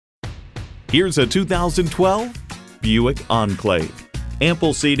Here's a 2012 Buick Enclave.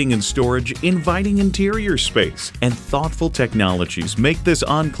 Ample seating and storage, inviting interior space, and thoughtful technologies make this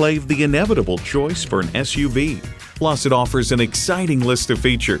Enclave the inevitable choice for an SUV. Plus, it offers an exciting list of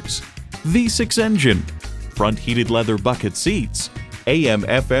features: V6 engine, front heated leather bucket seats,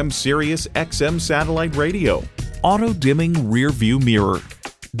 AM/FM Sirius XM satellite radio, auto-dimming rear view mirror,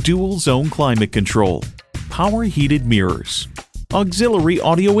 dual zone climate control, power heated mirrors, auxiliary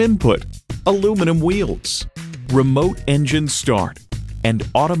audio input, aluminum wheels, remote engine start, and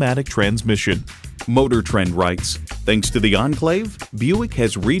automatic transmission. Motor Trend writes, "Thanks to the Enclave, Buick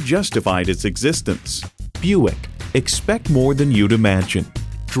has re-justified its existence." Buick, expect more than you'd imagine.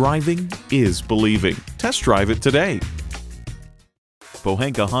 Driving is believing. Test drive it today.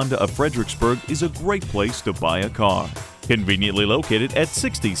 Pohanka Honda of Fredericksburg is a great place to buy a car. Conveniently located at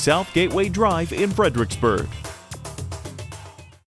 60 South Gateway Drive in Fredericksburg.